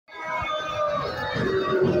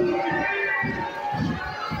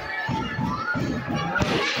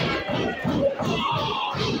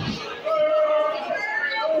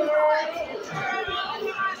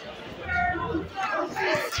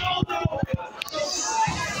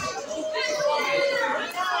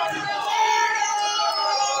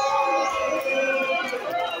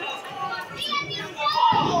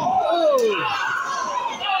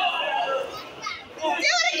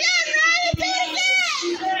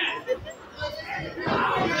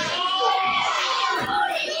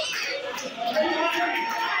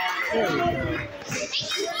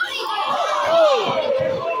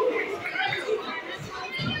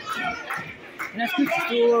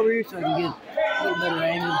so I can get a little better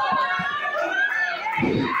angle.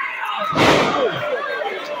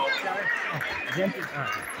 Empty. All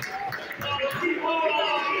right.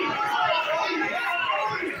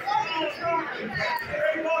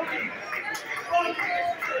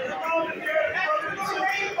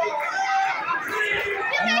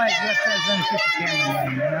 I might just try to put the camera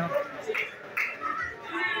in, you know?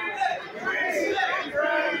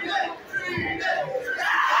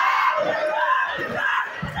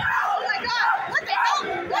 Oh my God! What the hell?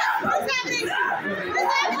 What's happening?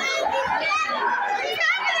 What's happening?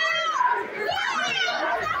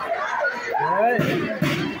 Good.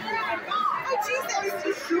 Oh Jesus!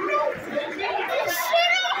 He's shooting!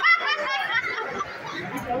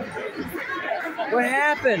 What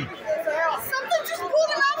happened? Something just pulled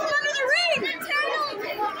him out from under the ring!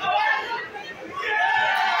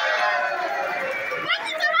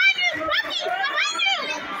 Bucky, behind you! Bucky, behind you!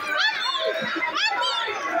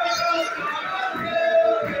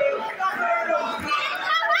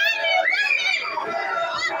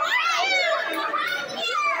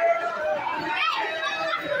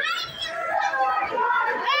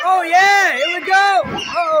 Oh yeah, here we go!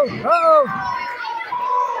 Uh-oh,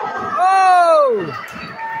 Oh!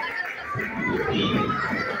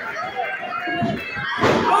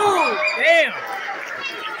 Oh, damn!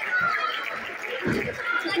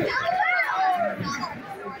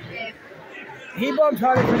 He bumped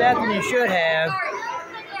harder for that than he should have.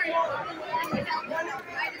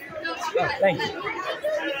 Oh, thank you.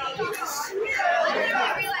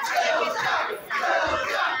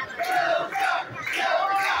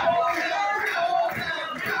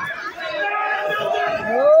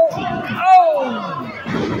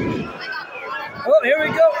 Oh, here we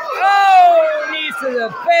go. Oh, knees to the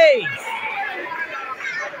face.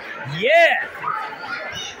 Yeah.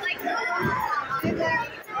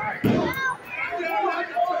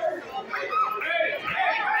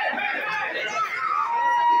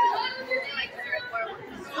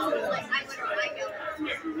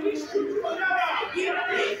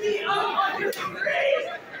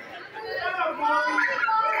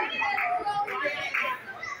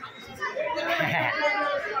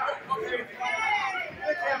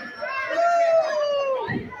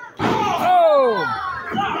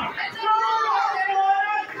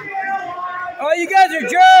 Oh, you guys are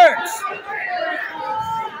jerks!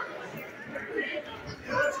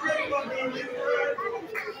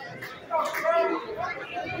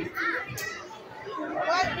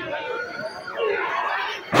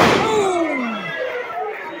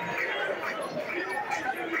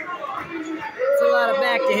 It's a lot of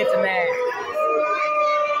back to hit the mat.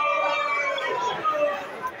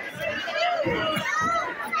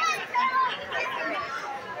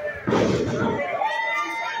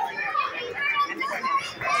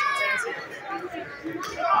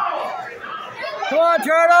 Come on,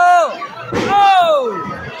 Turtle! Oh!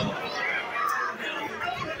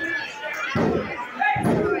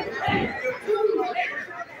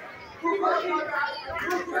 We're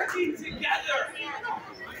working together.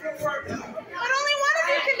 But only one of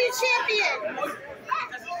you can be champion.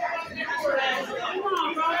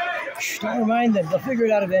 Shh, don't remind them. They'll figure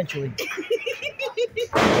it out eventually.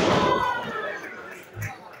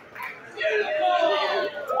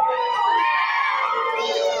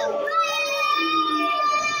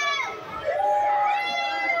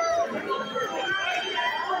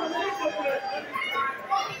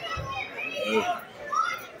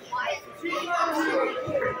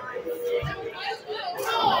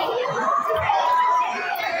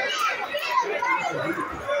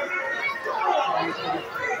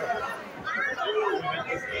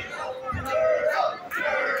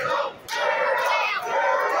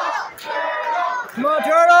 Come on,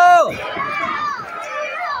 Turtle!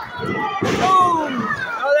 Boom!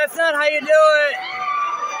 Oh, that's not how you do it!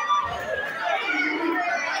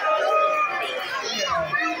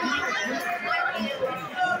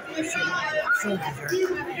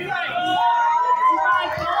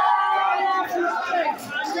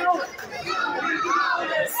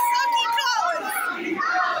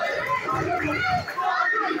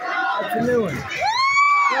 That's a new one.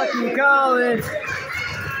 Bucky Collins!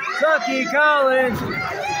 Bucky Collins!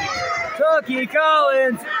 Bucky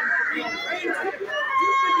Collins! That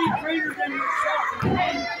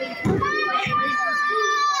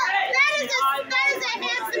is a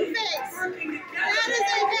handsome face. That is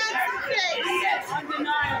a handsome face.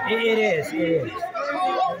 It is.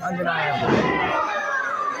 Undeniable.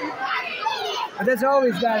 But that's all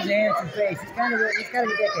he's got is a handsome face. He's kind of a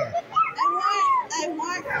dickhead. I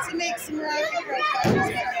want to make some rocket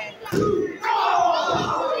profiles.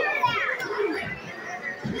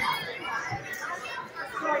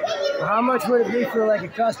 Okay. How much would it be for like a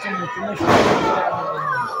custom with the Michigan?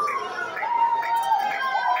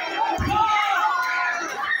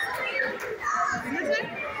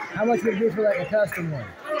 How much would it be for like a custom one? A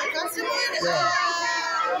custom one? Yeah.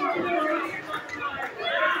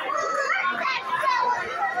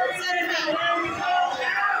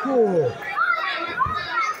 Cool. That's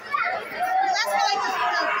what I just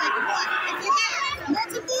like what? If you get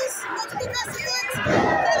multiple custom ones,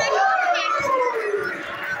 then I go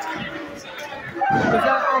Because I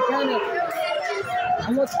kind of,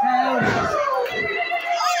 I'm what's pound. Oh,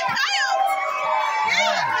 the coyotes!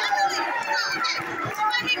 Yeah, definitely. Oh, okay. So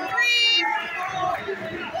if I get 3.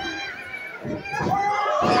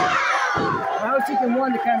 I was thinking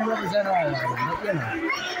one to kind of represent all of them, but you know.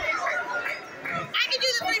 I can do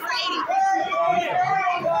the 3 for 80.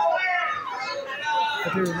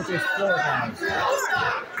 But there's 4 guys.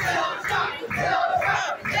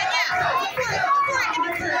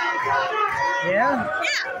 Yeah?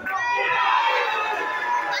 Yeah.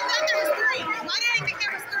 I thought there was 3. Why did I think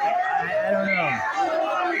there was 3? I don't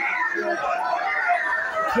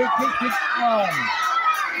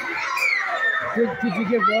know. Could you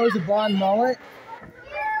give Rose a blonde mullet?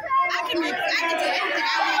 I can do anything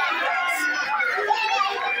I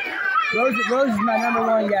want. Rose is my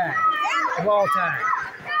 #1 guy of all time.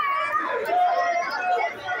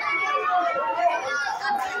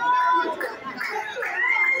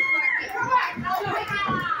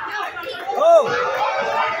 Oh!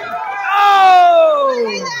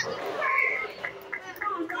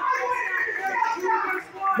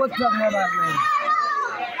 What's up more about lady?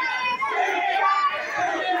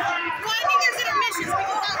 Well, I think there's intermissions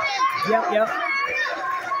because Yep.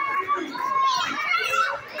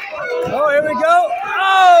 Oh, here we go.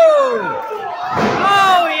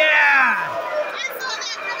 Oh, yeah.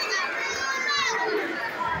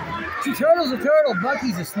 See, Turtle's a turtle,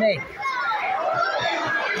 Bucky's a snake.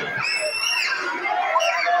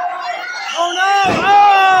 Oh, no.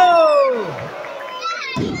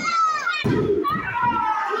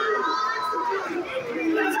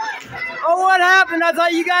 Oh, what happened? I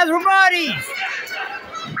thought you guys were buddies.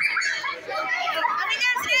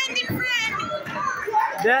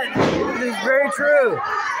 That is very true.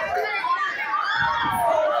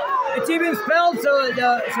 It's even spelled so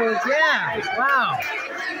yeah. Wow.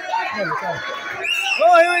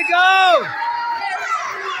 Oh, here we go.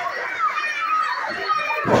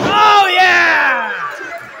 Oh, yeah.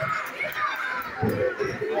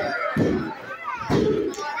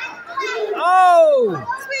 Oh.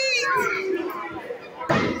 Sweet.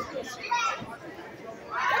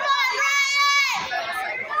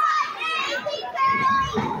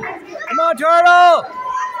 Come on, Turtle!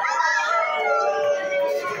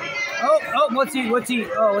 Oh, what's he?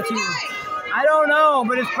 I don't know,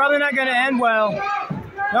 but it's probably not going to end well.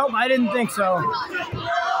 Nope, I didn't think so.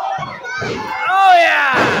 Oh,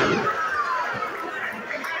 yeah!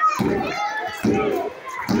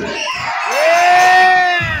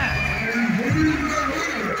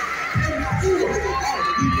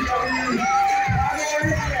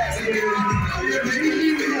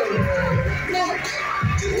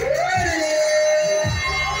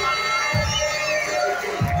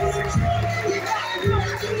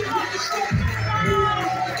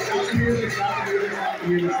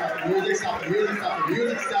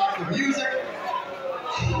 Stop the music.